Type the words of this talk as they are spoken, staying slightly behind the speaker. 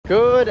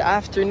Good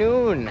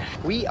afternoon.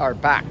 We are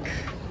back.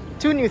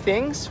 Two new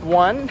things.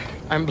 One,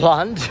 I'm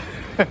blonde.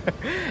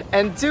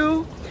 And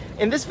two,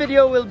 in this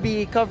video we'll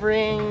be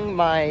covering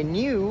my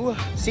new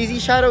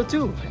CZ Shadow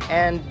 2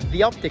 and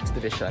the optics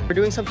division. We're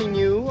doing something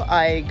new.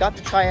 I got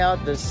to try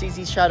out the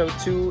CZ Shadow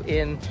 2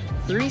 in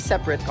 3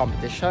 separate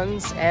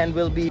competitions, and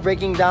we'll be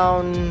breaking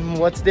down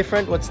what's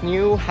different, what's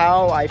new,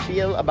 how I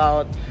feel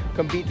about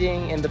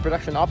competing in the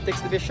production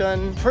optics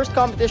division. First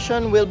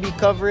competition we'll be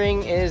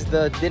covering is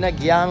the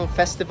Dinagyang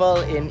Festival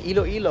in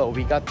Ilo Ilo.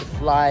 We got to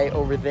fly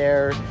over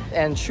there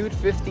and shoot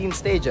 15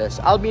 stages.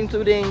 I'll be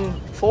including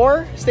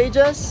 4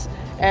 stages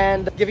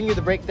and giving you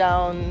the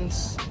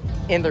breakdowns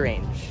in the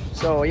range.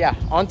 So yeah,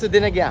 on to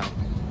Dinagyang.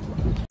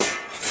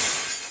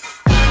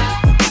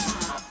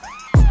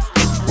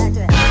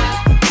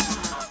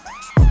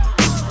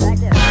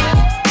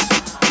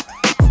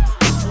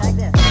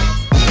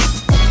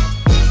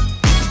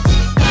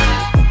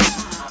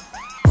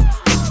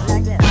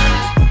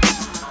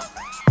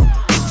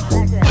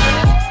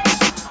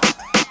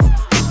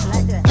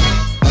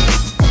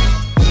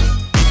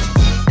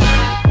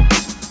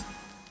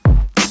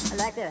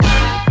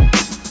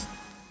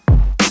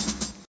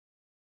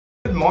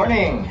 Good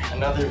morning!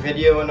 Another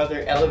video,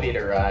 another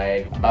elevator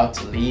ride. About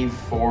to leave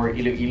for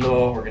Ilo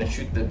Ilo. We're gonna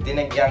shoot the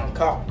Dinagyang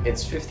Cup.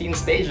 It's 15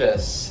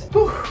 stages.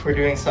 Whew, we're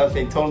doing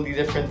something totally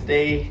different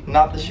today.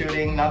 Not the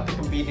shooting, not the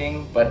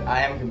competing, but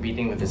I am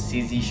competing with the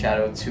CZ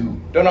Shadow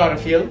 2. Don't know how to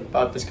feel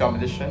about this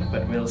competition,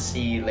 but we'll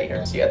see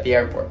later. See you at the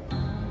airport.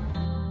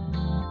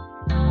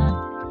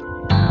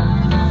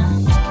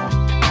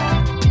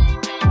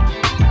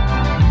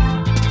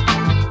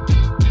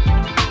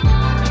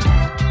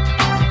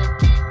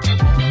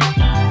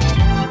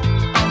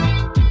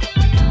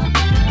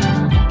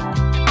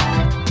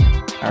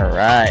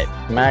 Alright,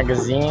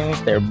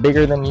 magazines, they're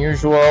bigger than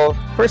usual.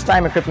 First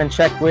time equipment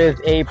check with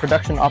a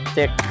production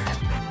optic.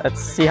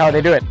 Let's see how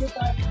they do it.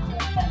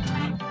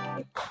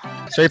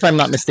 So if I'm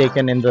not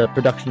mistaken, in the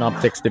production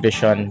optics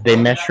division, they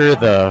measure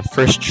the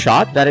first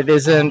shot that it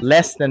isn't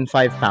less than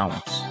 5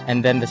 pounds.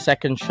 And then the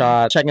second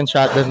shot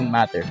doesn't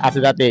matter.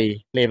 After that,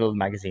 they label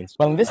magazines.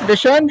 Well, in this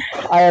edition,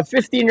 I have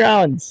 15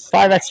 rounds,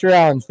 5 extra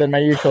rounds than my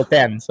usual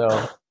 10.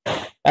 So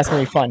that's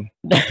gonna be fun.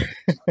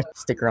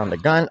 Stick around the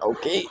gun.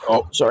 Okay.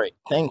 Oh, sorry.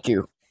 Thank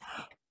you.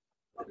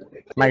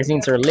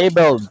 Magazines are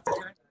labeled.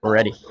 We're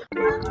ready.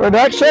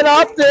 Production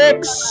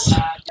optics!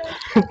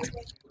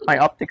 My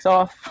optics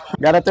off.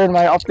 Gotta turn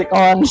my optic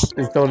on.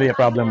 There's totally a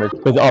problem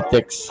with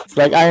optics. It's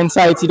like iron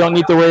sights. You don't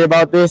need to worry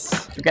about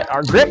this. To get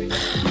our grip.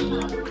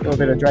 A little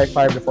bit of dry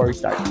fire before we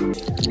start.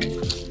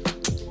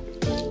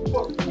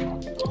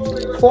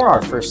 For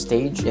our first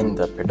stage in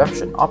the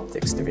production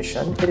optics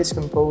division, it is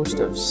composed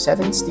of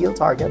 7 steel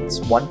targets,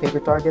 1 paper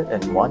target,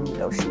 and 1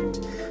 no-shoot.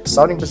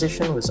 Starting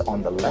position was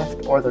on the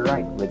left or the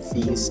right with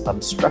these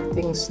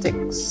obstructing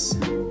sticks.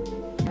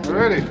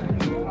 Ready.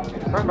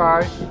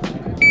 Bye-bye.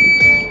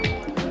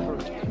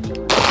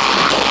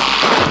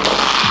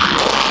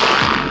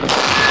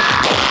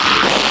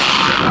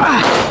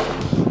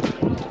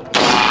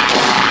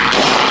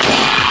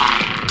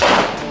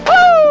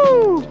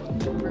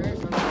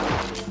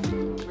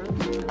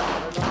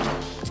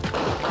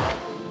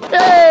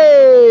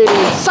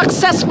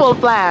 Successful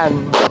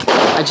plan!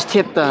 I just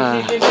hit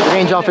the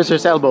range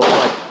officer's elbow,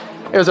 but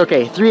it was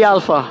okay. 3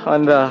 alpha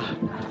on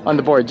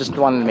the board, just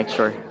wanted to make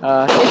sure.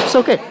 It's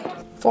okay.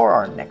 For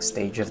our next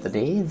stage of the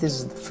day, this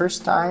is the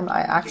first time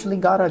I actually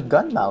got a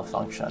gun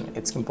malfunction.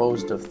 It's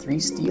composed of 3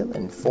 steel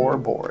and 4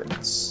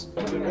 boards.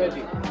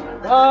 Ready.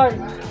 Bye.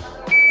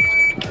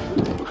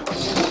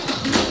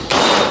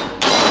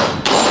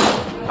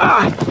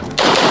 Ah!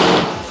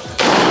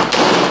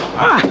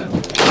 Ah!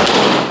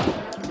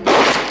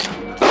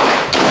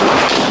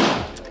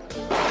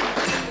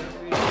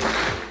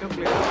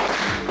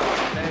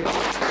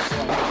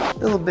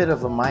 A little bit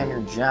of a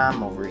minor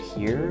jam over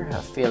here,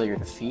 a failure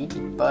to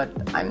feed, but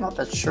I'm not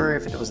that sure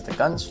if it was the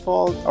gun's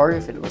fault or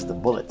if it was the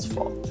bullet's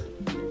fault.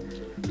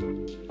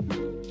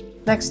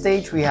 Next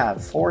stage we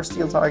have 4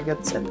 steel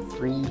targets and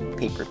 3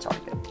 paper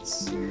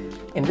targets.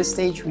 In this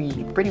stage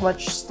we pretty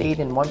much stayed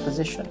in one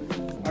position.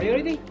 Are you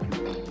ready?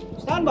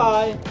 Stand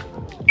by!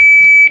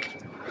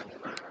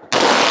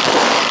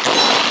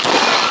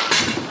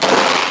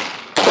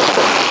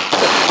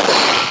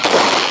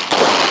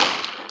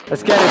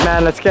 Let's get it,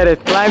 man. Let's get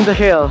it. Climb the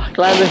hill.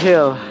 Climb the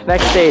hill.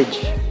 Next stage.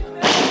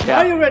 Yeah.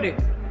 Are you ready?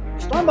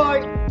 Stand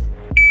by!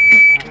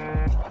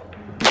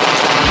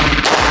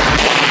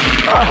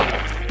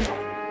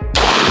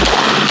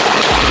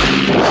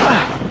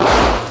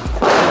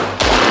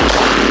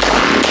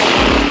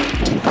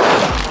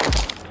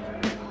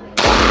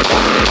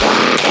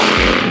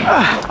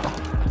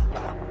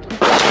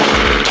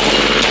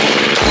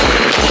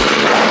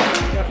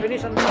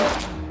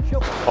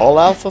 All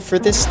alpha for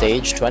this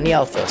stage, 20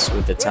 alphas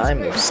with the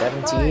time of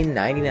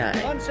 17:99.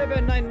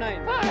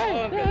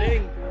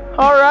 1799.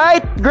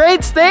 Alright,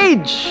 great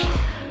stage!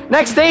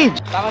 Next stage!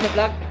 Tama ni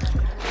vlog.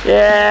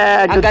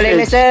 Yeah, Ang galing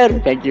ni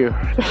sir! Thank you.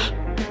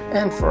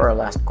 And for our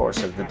last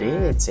course of the day,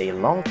 it's a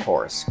long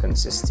course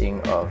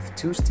consisting of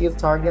 2 steel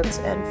targets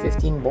and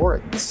 15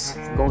 boards.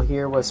 The goal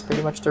here was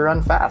pretty much to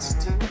run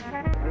fast.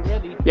 Are you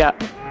ready? Yeah.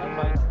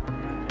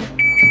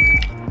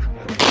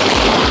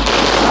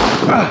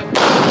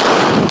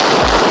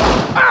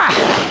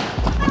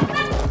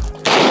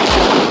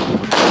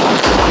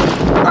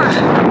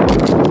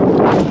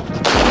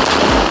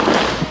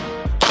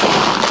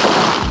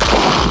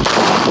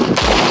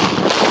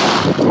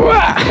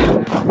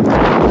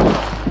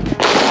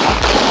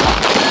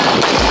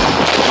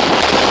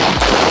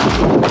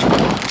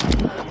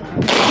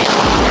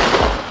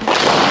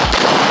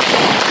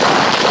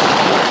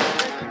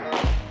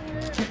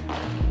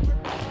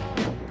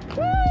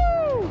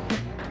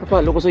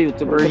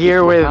 We're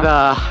here with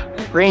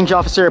Range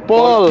Officer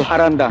Paul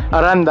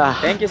Aranda.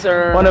 Thank you,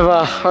 sir. One of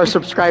our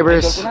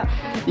subscribers.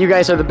 You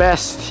guys are the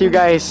best. You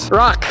guys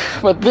rock.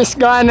 But this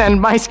gun and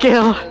my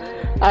skill,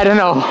 I don't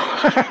know.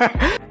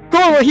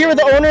 Cool, we're here with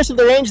the owners of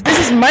the range. This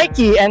is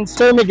Mikey and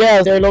Sir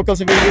Miguel. They're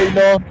locals of Ilo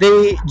Ilo.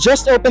 They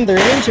just opened the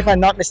range, if I'm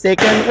not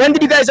mistaken. When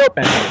did you guys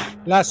open?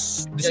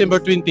 Last December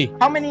 20.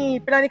 How many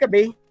pinani ka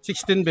bay?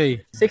 16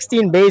 bay.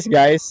 16 bays,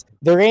 guys.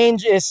 The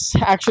range is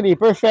actually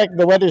perfect.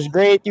 The weather's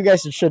great. You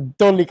guys should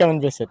totally come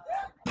and visit.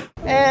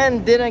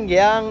 And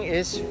Dinagyang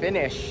is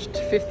finished.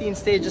 15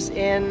 stages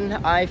in,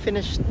 I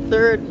finished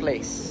 3rd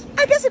place.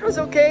 I guess it was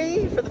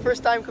okay for the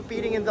first time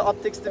competing in the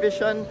optics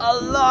division. A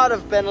lot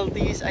of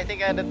penalties. I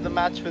think I ended the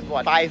match with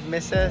what? 5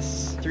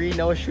 misses, 3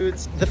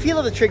 no-shoots. The feel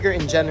of the trigger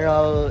in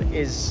general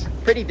is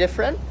pretty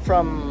different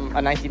from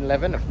a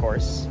 1911, of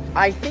course.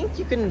 I think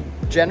you can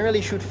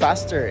generally shoot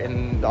faster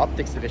in the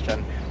optics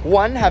division.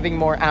 1, having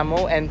more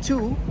ammo, and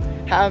 2,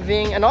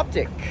 having an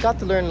optic. Got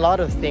to learn a lot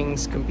of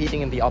things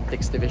competing in the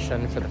optics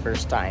division for the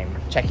first time.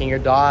 Checking your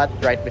dot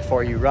right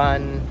before you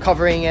run,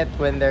 covering it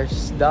when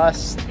there's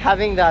dust,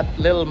 having that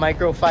little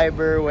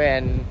microfiber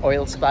when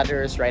oil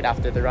splatters right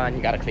after the run,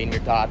 you gotta clean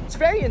your dot. It's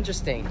very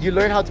interesting. You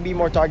learn how to be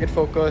more target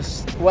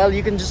focused. Well,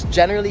 you can just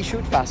generally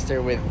shoot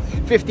faster with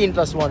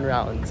 15+1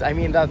 rounds. I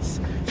mean, that's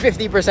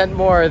 50%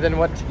 more than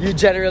what you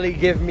generally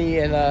give me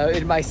in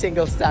my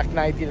single stack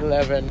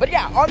 1911. But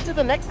yeah, on to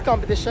the next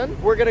competition.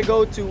 We're gonna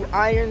go to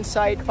Iron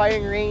Sight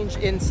Firing Range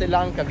in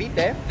Silang,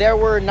 Cavite. There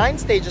were 9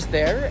 stages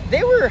there.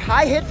 They were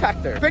high hit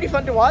factor. Pretty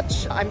fun to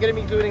watch. I'm gonna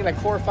be including like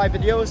 4 or 5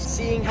 videos,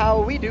 seeing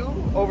how we do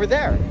over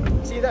there.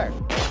 See you there.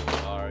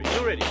 Are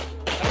you ready?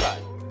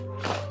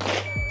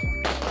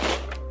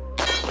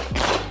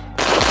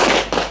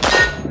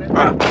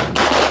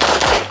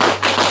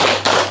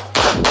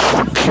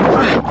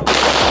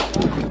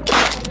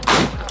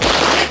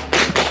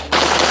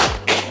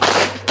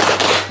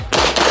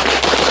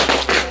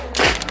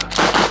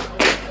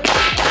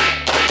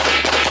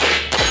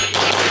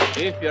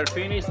 If you're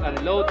finished,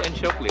 unload and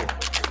show clear.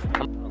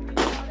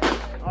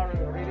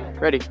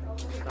 Ready.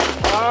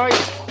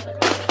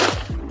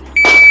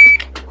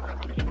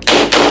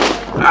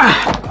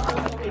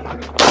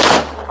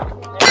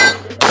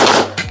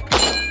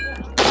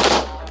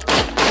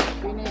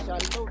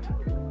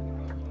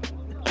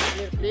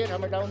 Clear,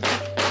 hammer down.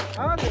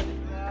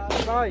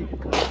 Bye.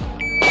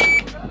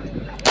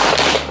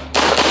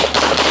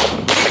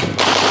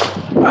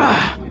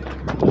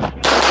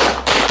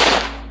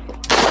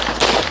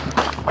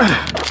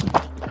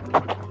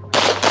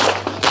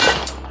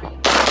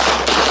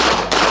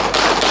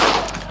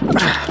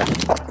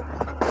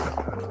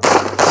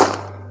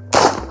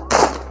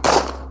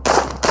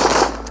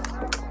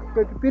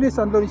 Good, finish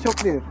and don't show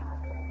clear.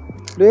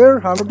 Clear,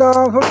 hammer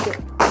down, hold it.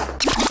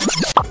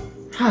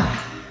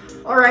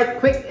 Alright,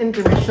 quick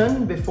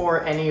intermission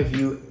before any of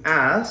you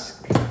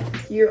ask.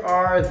 Here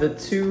are the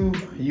 2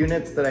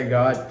 units that I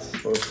got.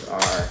 Both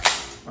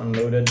are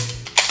unloaded.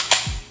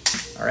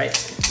 Alright.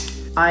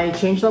 I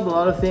changed up a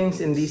lot of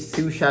things in these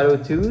 2 Shadow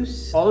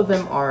 2s. All of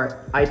them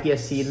are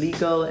Ipsc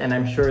legal, and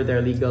I'm sure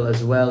they're legal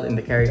as well in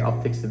the carry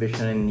optics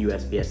division in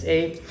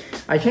uspsa.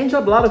 I changed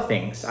up a lot of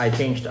things. I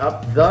changed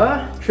up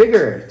the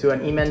trigger to an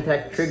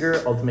Ementech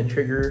trigger, ultimate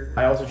trigger.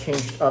 I also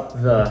changed up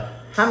the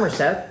hammer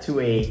set to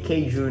a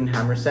K-June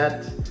hammer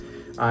set.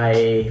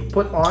 I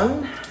put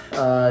on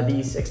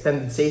these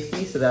extended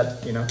safety so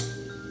that, you know,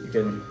 you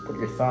can put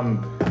your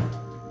thumb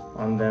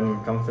on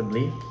them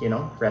comfortably, you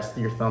know, rest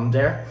your thumb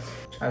there.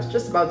 I was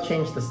just about to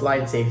change the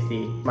slide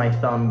safety. My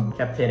thumb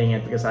kept hitting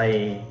it because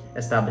I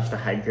established a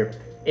high grip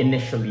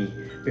initially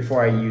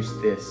before I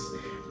used this.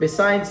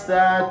 Besides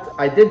that,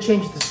 I did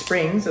change the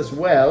springs as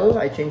well.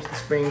 I changed the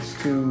springs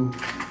to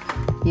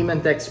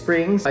Ementech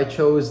springs. I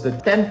chose the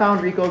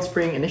 10-pound recoil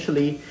spring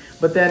initially,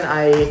 but then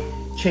I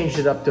changed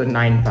it up to a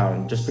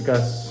 9-pound just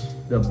because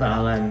the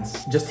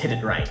balance just hit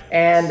it right.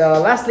 And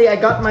lastly, I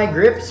got my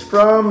grips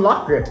from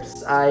Lock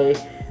Grips. I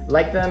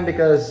like them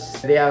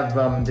because they have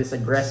this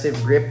aggressive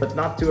grip, but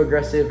not too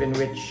aggressive in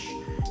which,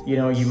 you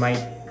know, you might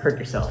hurt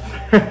yourself.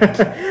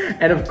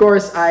 And of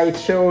course, I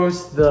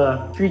chose the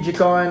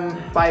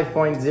Trijicon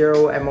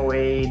 5.0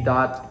 MOA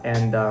dot,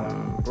 and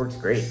works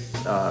great.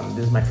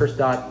 This is my first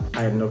dot.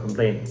 I have no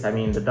complaints. I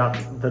mean, the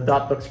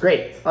dot looks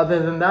great. Other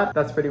than that,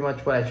 that's pretty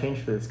much what I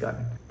changed for this gun.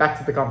 Back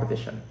to the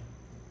competition.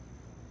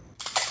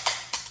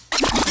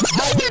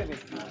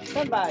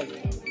 Stand by.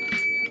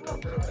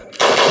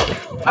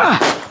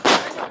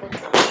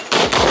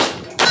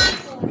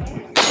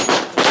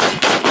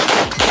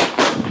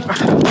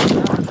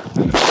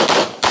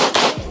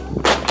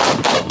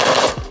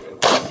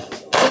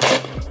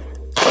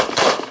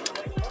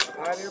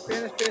 While you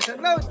finish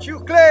and load, you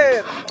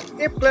clear.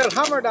 If clear,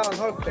 hammer down,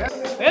 hold clear.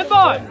 Head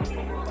boy!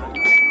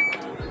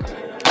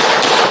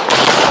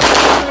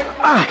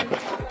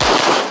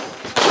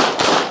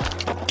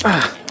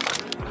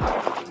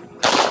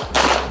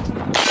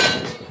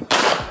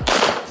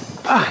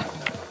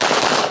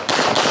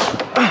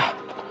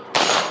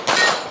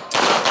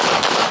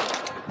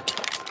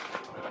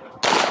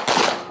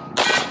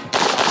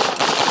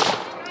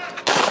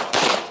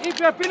 If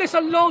you're finished,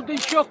 unload the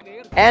shock.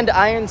 And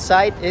Iron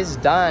Sight is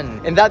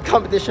done. In that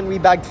competition, we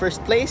bagged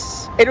first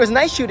place. It was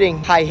nice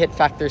shooting high hit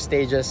factor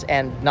stages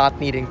and not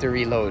needing to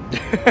reload.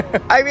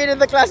 I mean, in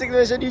the classic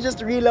division, you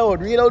just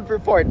reload per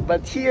port.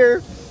 But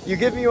here, you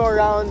give me more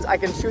rounds, I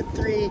can shoot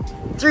three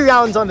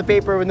rounds on the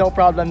paper with no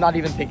problem, not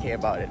even thinking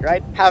about it,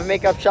 right? Have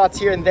makeup shots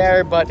here and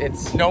there, but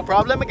it's no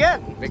problem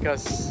again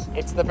because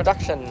it's the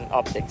production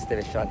optics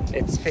division.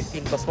 It's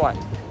 15+1.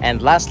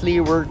 And lastly,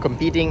 we're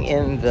competing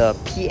in the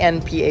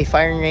PNPA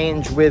firing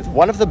range with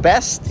one of the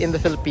best in the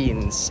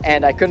Philippines.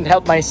 And I couldn't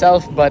help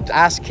myself but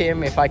ask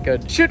him if I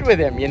could shoot with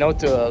him, you know,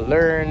 to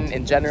learn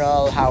in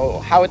general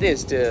how it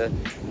is to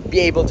be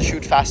able to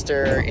shoot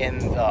faster in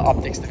the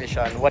optics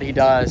division, what he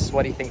does,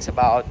 what he thinks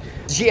about.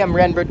 GM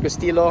Renbert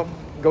Castillo,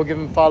 go give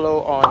him a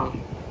follow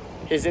on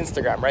his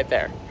Instagram right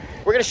there.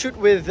 We're gonna shoot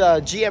with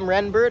GM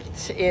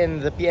Renbert in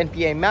the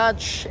PNPA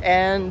match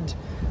and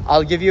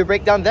I'll give you a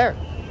breakdown there.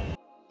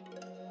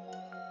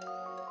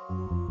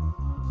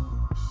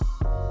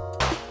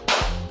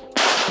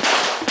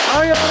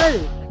 Are you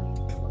ready?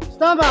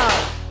 Stand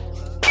by.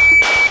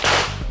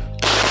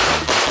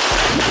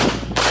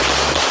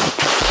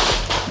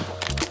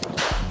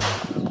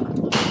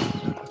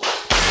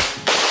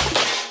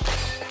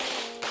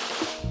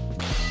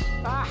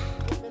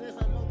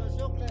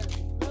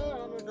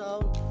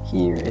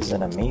 Here is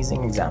an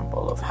amazing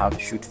example of how to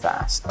shoot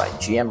fast by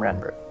GM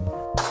Renbert.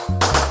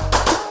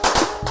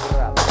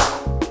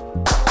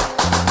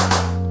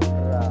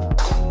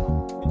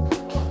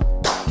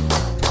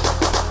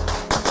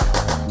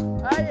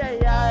 Ay, ay,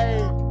 ay!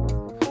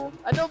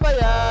 Ano ba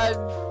yan?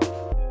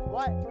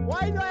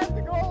 Why do I have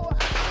to go?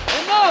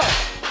 Ano?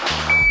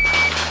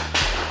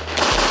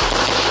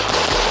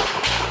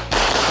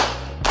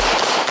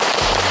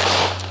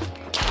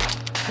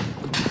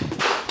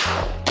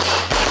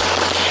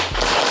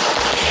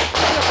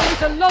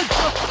 Unload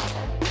shock.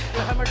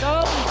 You hammer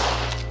down.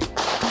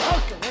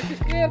 Okay, what is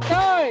clear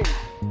time?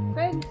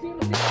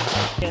 10:06.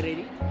 Okay,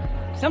 ready?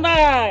 Stand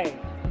by.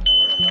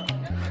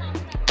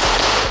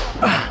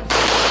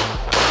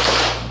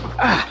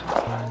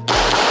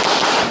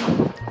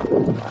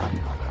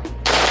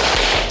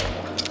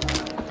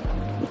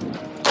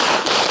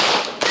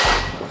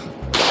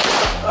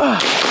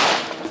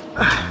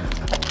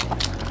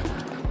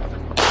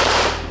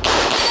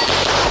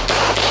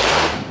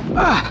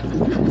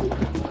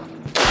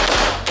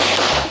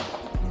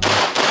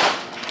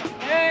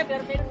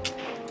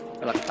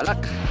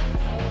 Palak.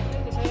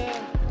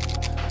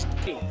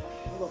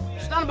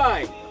 Stand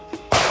by.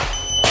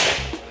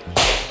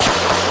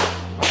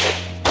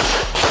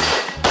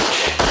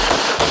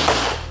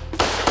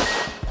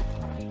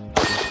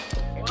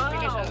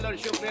 Finish unload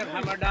shock clear,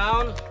 hammer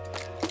down.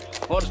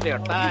 Horse clear,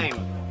 time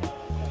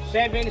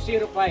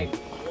 7:05.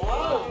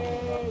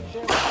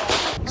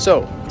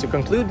 So, to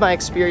conclude my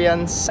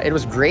experience, it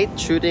was great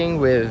shooting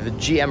with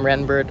GM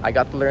Renbert. I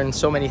got to learn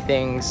so many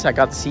things. I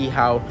got to see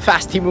how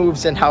fast he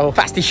moves and how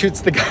fast he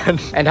shoots the gun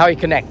and how he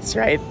connects,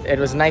 right? It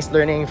was nice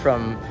learning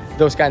from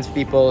those kinds of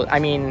people. I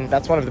mean,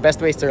 that's one of the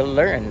best ways to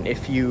learn.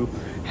 If you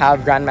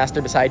have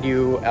Grandmaster beside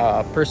you,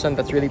 a person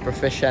that's really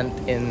proficient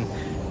in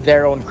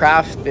their own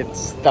craft,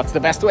 that's the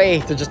best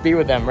way to just be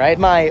with them, right?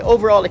 My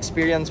overall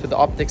experience with the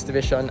optics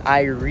division,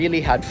 I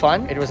really had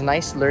fun. It was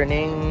nice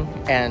learning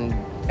and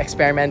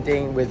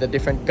experimenting with a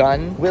different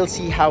gun. We'll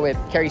see how it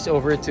carries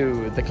over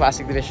to the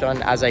classic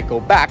division as I go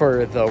back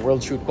for the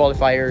World Shoot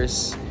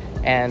qualifiers,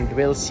 and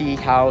we'll see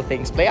how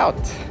things play out.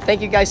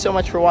 Thank you guys so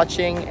much for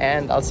watching,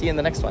 and I'll see you in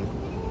the next one.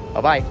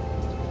 Bye-bye.